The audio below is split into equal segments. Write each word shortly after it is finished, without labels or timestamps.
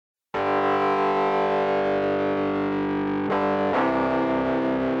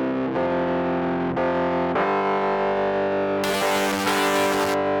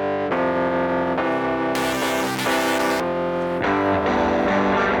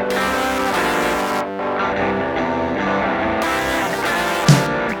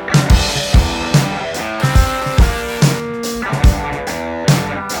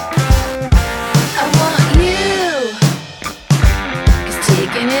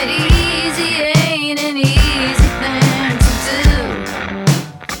it easy ain't an easy thing to do.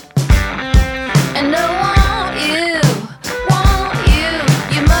 And I want you,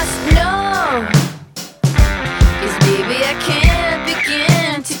 you must know. 'Cause baby, I can't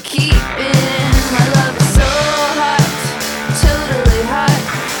begin to keep it. My love is so hot, totally hot.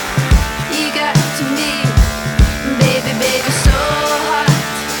 You got to me, baby, baby, so hot,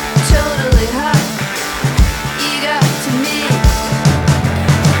 totally hot. You got to me.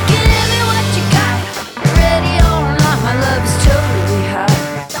 Give me what you got, ready or not. My love is totally hot.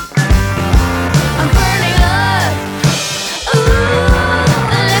 I'm burning up.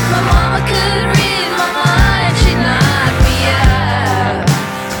 Ooh, and if my mama could read my mind, she'd knock me out.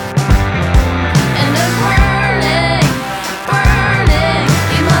 And I'm burning, burning,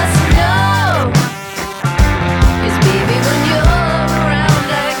 you must know. 'Cause baby, when you're around,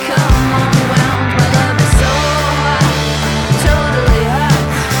 I come unwound. My love is so hot, totally hot.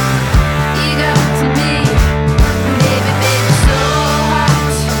 You got to me, baby, baby, so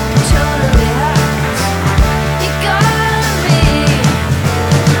hot, totally hot. You got me.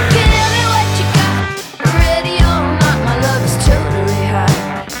 Give me what you got, ready or not. My love is totally hot.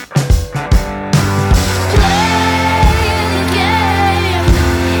 Play the game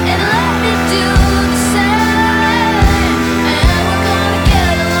and let me do the same. And we're gonna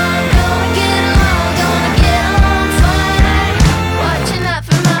get along, gonna get along, gonna get along fine. Watching out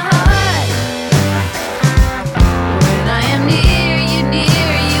for my heart. When I am near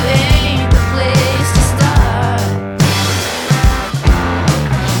you ain't the place to start.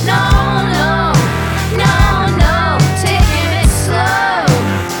 No, no, no, no, taking it slow.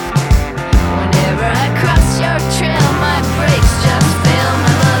 Whenever I cross your trail, my brakes just fail.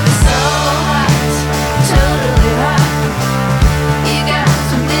 My love is so hot, totally hot. You got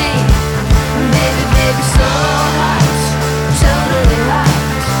to me, baby, baby, so hot, totally hot.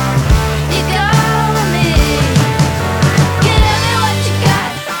 You got me. Give me what you got,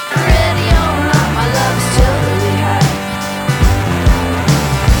 ready or not. My love is totally hot.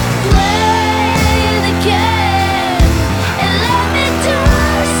 Play the game and let me do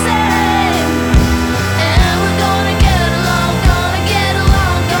the same. And we're gonna get along, gonna get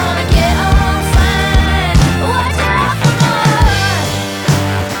along, gonna get along fine. Watch out for my heart.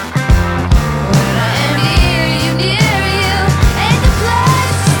 When I am near you ain't the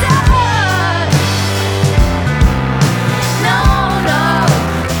place to start. No, no,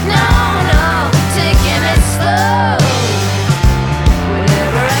 no, no, taking it slow.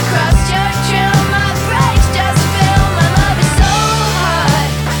 Whenever I cross your trail, my brakes just fail. My love is so hot,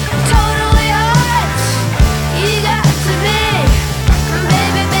 totally hot. You got to be,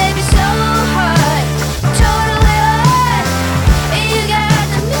 baby, baby, so hot, totally hot. You got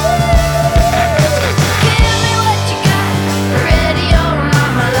to me. Give me what you got, ready or not.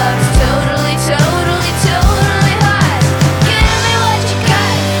 My love is totally, totally, totally hot. Give me what you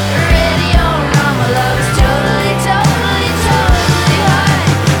got, ready or not. My love is totally, totally, totally hot.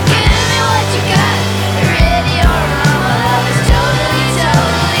 Give me what you got, ready or not. My love is totally,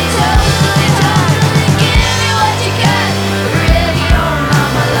 totally, totally, totally. Give me what you got, ready or not.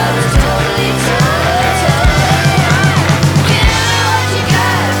 My love is totally, totally, totally hot. Give me what you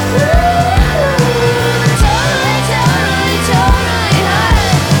got, totally, totally, totally hot.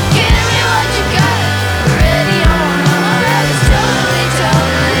 Give me what you got, ready or not. My love is totally,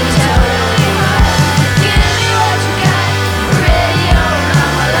 totally, totally hot. Give me what you got, ready or not.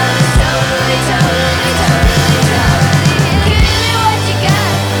 My love is totally, totally, totally, totally. Give me what you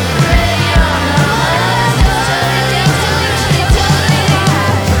got, ready or not. My love is totally, totally, totally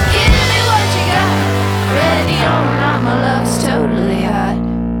hot. Give me what you got, ready or not. My love is totally.